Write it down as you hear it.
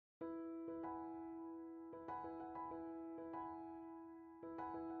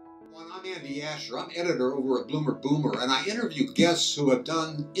everyone, I'm Andy Asher. I'm editor over at BloomerBoomer, and I interview guests who have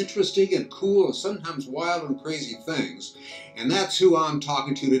done interesting and cool and sometimes wild and crazy things. And that's who I'm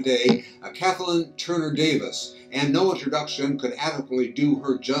talking to today, Kathalynn Turner Davis. And no introduction could adequately do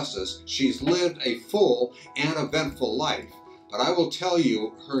her justice. She's lived a full and eventful life. But I will tell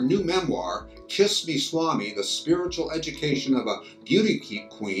you, her new memoir, ME SWAMI, The Spiritual Education of a Beauty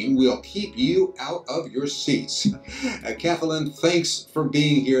Queen, will keep you out of your seats. Kathalynn, thanks for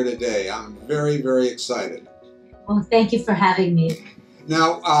being here today. I'm very, very excited. Well, thank you for having me.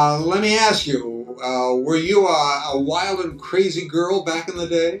 Now, let me ask you, were you a wild and crazy girl back in the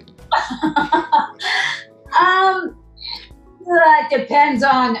day? That depends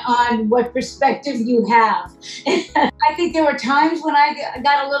on what perspective you have. I think there were times when I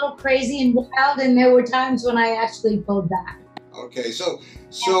got a little crazy and wild, and there were times when I actually pulled back. Okay, so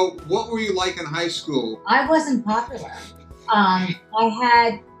what were you like in high school? I wasn't popular. I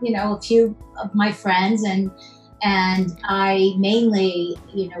had, a few of my friends, and I mainly,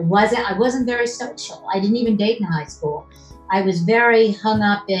 I wasn't very social. I didn't even date in high school. I was very hung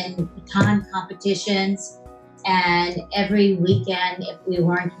up in baton competitions. And every weekend, if we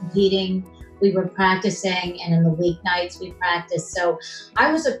weren't competing, we were practicing, and in the weeknights we practiced. So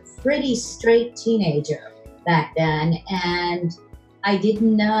I was a pretty straight teenager back then, and I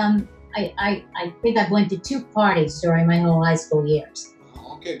didn't, I think I went to 2 parties during my whole high school years.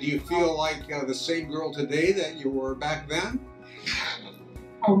 Okay, do you feel like the same girl today that you were back then?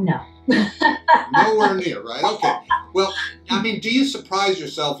 Oh, no. Nowhere near, right? Okay. Well, I mean, do you surprise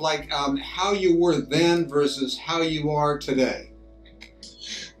yourself, like how you were then versus how you are today?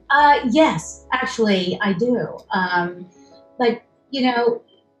 Yes, actually, I do. But,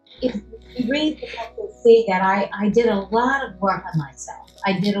 if you read the book, you'll see that I did a lot of work on myself.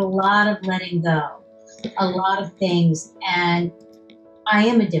 I did a lot of letting go, a lot of things, and I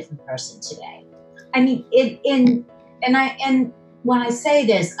am a different person today. I mean, and when I say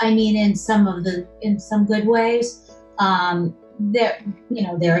this, I mean in some good ways. There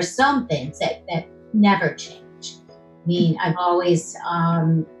are some things that never change. I mean, I've always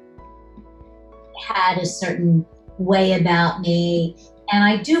had a certain way about me, and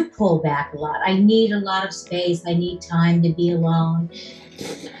I do pull back a lot. I need a lot of space. I need time to be alone,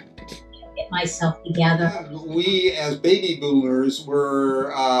 get myself together. We, as baby boomers,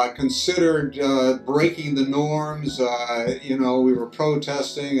 were considered breaking the norms. We were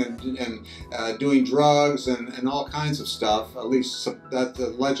protesting and doing drugs and all kinds of stuff, at least that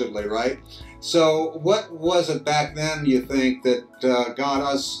allegedly, right? So what was it back then, you think, that got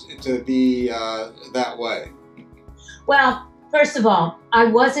us to be that way? Well, first of all, I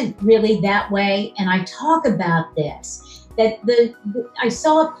wasn't really that way, and I talk about this. I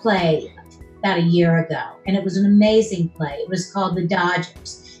saw a play about a year ago, and it was an amazing play. It was called The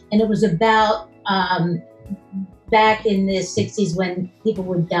Dodgers, and it was about back in the 60s when people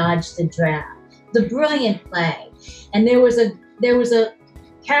would dodge the draft. The brilliant play, and there was a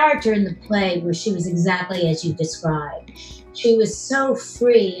character in the play where she was exactly as you described. She was so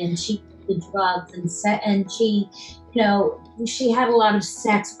free, and she did drugs and she, she had a lot of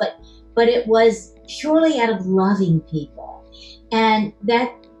sex, but it was purely out of loving people, and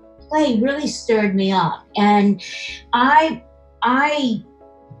that play really stirred me up, and I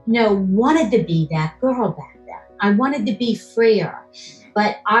wanted to be that girl back then. I wanted to be freer,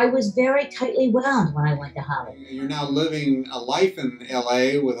 but I was very tightly wound when I went to Hollywood. You're now living a life in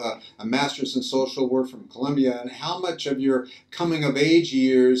LA with a master's in social work from Columbia, and how much of your coming of age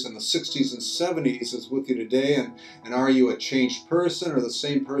years in the 60s and 70s is with you today, and are you a changed person or the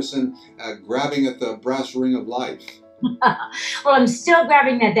same person grabbing at the brass ring of life? Well, I'm still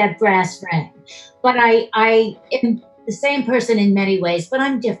grabbing at that brass ring, but I am the same person in many ways, but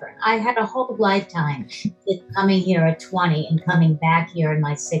I'm different. I had a whole lifetime coming here at 20 and coming back here in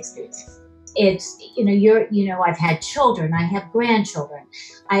my 60s. It's, I've had children, I have grandchildren,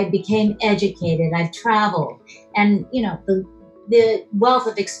 I became educated, I've traveled, and, the wealth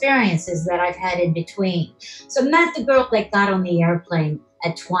of experiences that I've had in between. So I'm not the girl that got on the airplane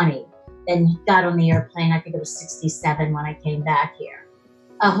at 20. Then got on the airplane, I think it was 67 when I came back here.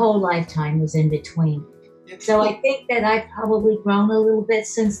 A whole lifetime was in between. So I think that I've probably grown a little bit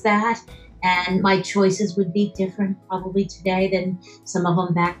since that, and my choices would be different probably today than some of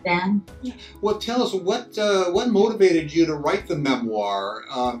them back then. Well, tell us, what motivated you to write the memoir?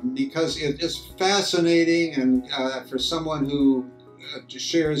 Because it is fascinating, and for someone who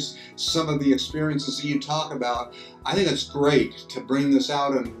shares some of the experiences that you talk about, I think it's great to bring this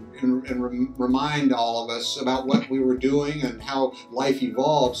out and remind all of us about what we were doing and how life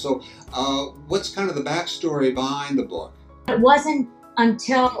evolved. So what's kind of the backstory behind the book? It wasn't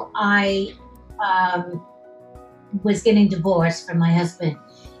until I was getting divorced from my husband.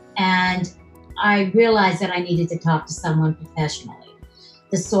 And I realized that I needed to talk to someone professionally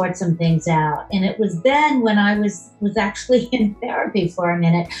to sort some things out. And it was then when I was actually in therapy for a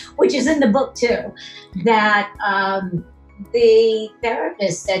minute, which is in the book too, that the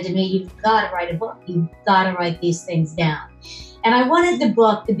therapist said to me, you've got to write a book. You've got to write these things down. And I wanted the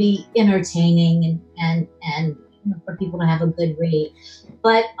book to be entertaining and you know, for people to have a good read.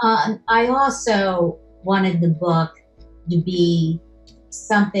 But I also wanted the book to be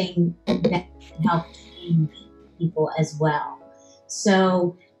something that can help change people as well.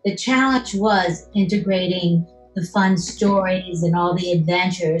 So the challenge was integrating the fun stories and all the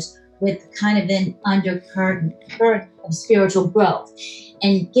adventures with kind of an undercurrent of spiritual growth,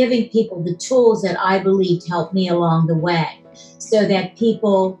 and giving people the tools that I believed helped me along the way, so that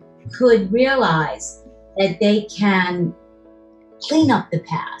people could realize that they can clean up the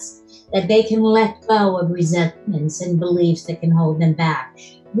past, that they can let go of resentments and beliefs that can hold them back,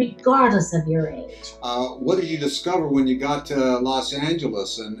 regardless of your age. What did you discover when you got to Los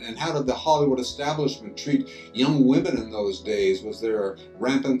Angeles, and how did the Hollywood establishment treat young women in those days? Was there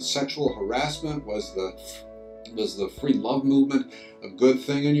rampant sexual harassment? Was the free love movement a good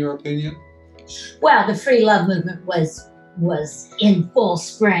thing in your opinion? Well, the free love movement was in full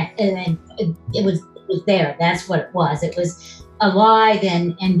sprint, and it was there. That's what it was. It was alive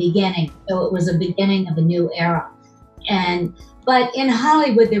and beginning. So it was a beginning of a new era. But in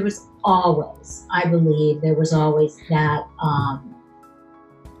Hollywood, there was always, I believe, there was always that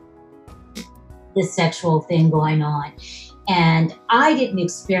the sexual thing going on, and I didn't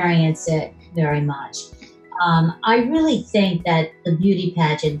experience it very much. I really think that the beauty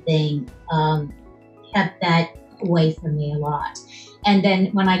pageant thing kept that away from me a lot. And then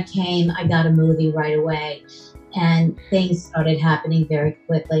when I came, I got a movie right away, and things started happening very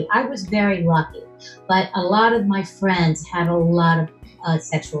quickly. I was very lucky, but a lot of my friends had a lot of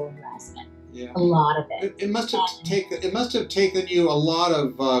sexual harassment. Yeah. A lot of it. It must have taken you a lot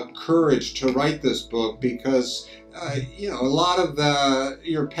of courage to write this book, because you know, a lot of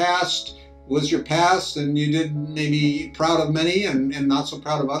your past was your past, and you did maybe proud of many and not so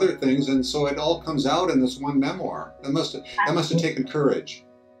proud of other things, and so it all comes out in this one memoir. That must have taken courage.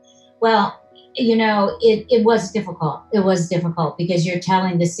 Well, you know, it was difficult. It was difficult because you're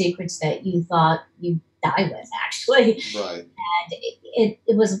telling the secrets that you thought you'd die with, actually. Right. And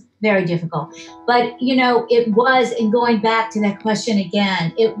it was very difficult. But, you know, it was, and going back to that question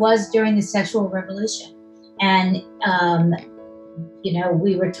again, it was during the sexual revolution. And, you know,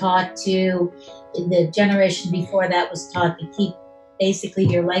 we were taught to, the generation before that was taught to keep basically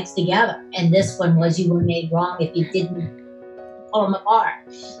your legs together. And this one was, you were made wrong if you didn't pull them apart.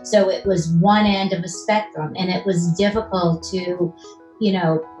 So it was one end of a spectrum, and it was difficult to, you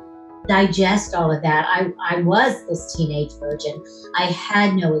know, digest all of that. I was this teenage virgin. I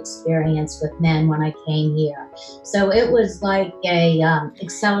had no experience with men when I came here. So it was like a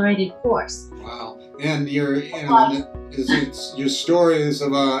accelerated course. Wow. And your story is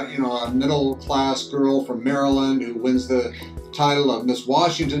of a middle class girl from Maryland who wins the title of Miss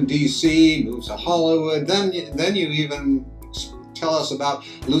Washington D.C., moves to Hollywood. Then you even tell us about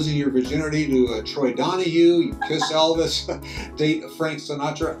losing your virginity to Troy Donahue. You kiss Elvis, date Frank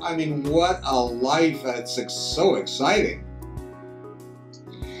Sinatra. I mean, what a life! It's so exciting.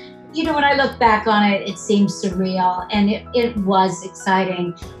 You know, when I look back on it, it seems surreal, and it was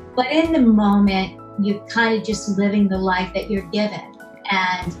exciting. But in the moment, you're kind of just living the life that you're given.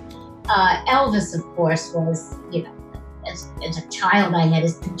 And Elvis, of course, was, you know, as a child, I had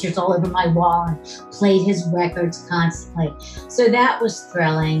his pictures all over my wall and played his records constantly. So that was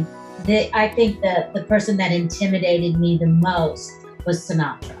thrilling. I think the person that intimidated me the most was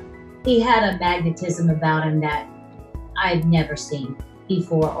Sinatra. He had a magnetism about him that I've never seen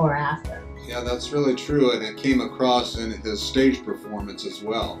before or after. Yeah, that's really true, and it came across in his stage performance as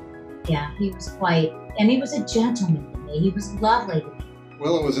well. Yeah, he was and he was a gentleman to me. He was lovely to me.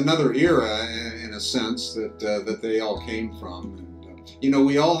 Well, it was another era, in a sense, that they all came from. And, you know,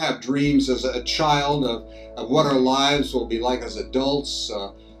 we all have dreams as a child of what our lives will be like as adults.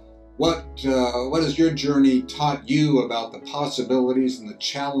 What has your journey taught you about the possibilities and the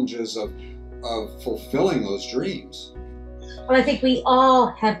challenges of fulfilling those dreams? Well, I think we all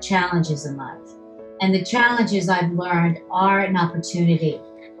have challenges in life. And the challenges I've learned are an opportunity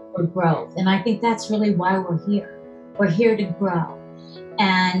for growth. And I think that's really why we're here. We're here to grow.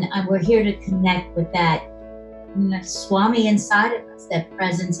 And we're here to connect with that, you know, Swami inside of us, that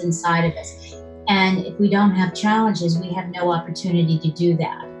presence inside of us. And if we don't have challenges, we have no opportunity to do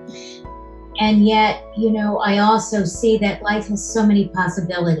that. And yet, you know, I also see that life has so many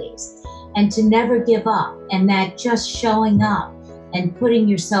possibilities, and to never give up, and that just showing up and putting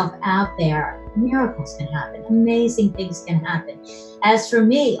yourself out there, miracles can happen, amazing things can happen. As for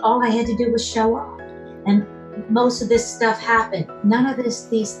me, all I had to do was show up, and most of this stuff happened. None of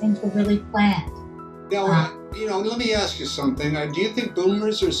these things were really planned. Now, you know, let me ask you something. Do you think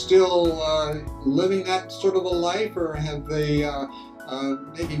boomers are still living that sort of a life, or have they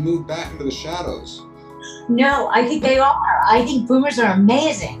maybe moved back into the shadows? No, I think they are. I think boomers are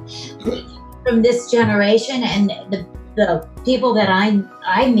amazing. From this generation, and the people that I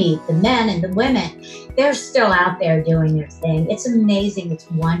meet, the men and the women, they're still out there doing their thing. It's amazing. It's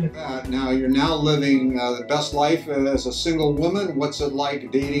wonderful. Now, you're now living the best life as a single woman. What's it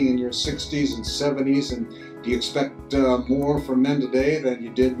like dating in your 60s and 70s? And do you expect more from men today than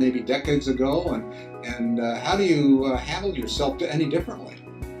you did maybe decades ago? And how do you handle yourself any differently?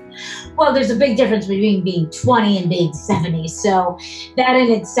 Well, there's a big difference between being 20 and being 70. So that in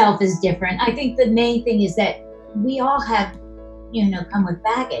itself is different. I think the main thing is that we all have, you know, come with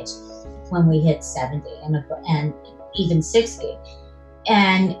baggage when we hit 70 and even 60.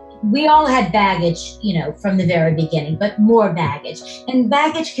 And we all had baggage, you know, from the very beginning, but more baggage. And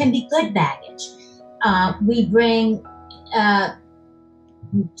baggage can be good baggage. We bring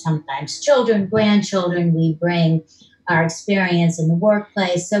sometimes children, grandchildren, we bring our experience in the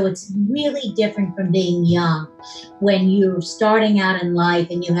workplace. So it's really different from being young, when you're starting out in life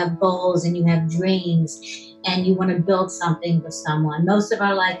and you have goals and you have dreams and you want to build something for someone. Most of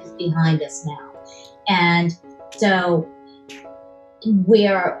our life is behind us now. And so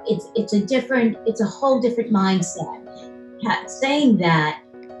it's a whole different mindset. Saying that,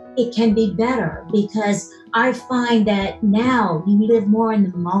 it can be better, because I find that now you live more in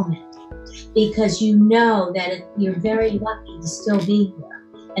the moment, because you know that you're very lucky to still be here,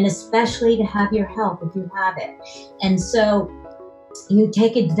 and especially to have your health if you have it. And so you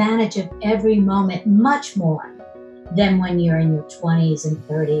take advantage of every moment much more than when you're in your 20s and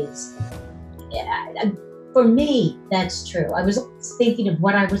 30s. For me, that's true. I was always thinking of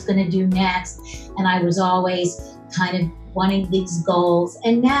what I was going to do next, and I was always kind of wanting these goals.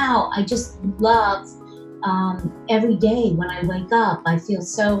 And now I just love every day when I wake up. I feel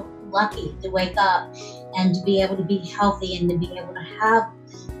so lucky to wake up and to be able to be healthy and to be able to have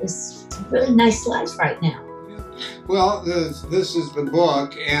this really nice life right now. Well, this is the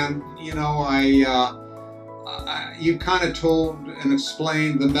book, and you know, you kind of told and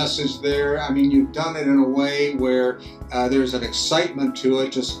explained the message there. I mean, you've done it in a way where there's an excitement to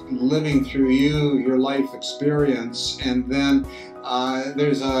it, just living through your life experience, and then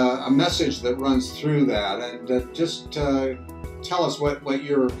there's a message that runs through that. And just tell us what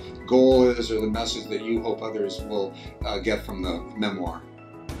your goal is, or the message that you hope others will get from the memoir.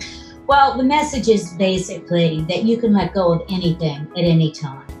 Well, the message is basically that you can let go of anything at any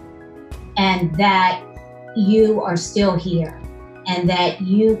time, and that you are still here, and that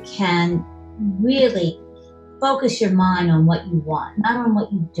you can really focus your mind on what you want, not on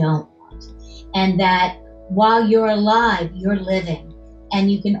what you don't want. And that while you're alive, you're living,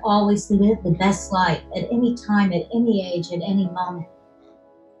 and you can always live the best life at any time, at any age, at any moment.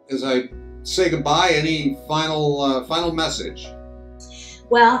 As I say goodbye, any final message?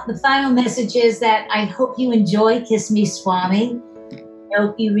 Well, the final message is that I hope you enjoy Kiss Me Swami. I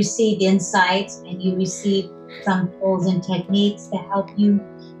hope you receive insights and you receive some tools and techniques to help you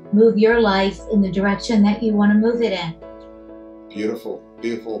move your life in the direction that you want to move it in. Beautiful,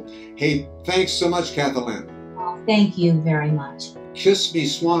 beautiful. Hey, thanks so much, Kathalynn. Oh, thank you very much. Kiss Me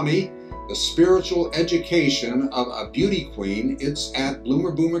Swami, the spiritual education of a beauty queen. It's at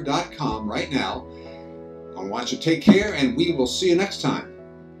bloomerboomer.com right now. I want you to take care, and we will see you next time.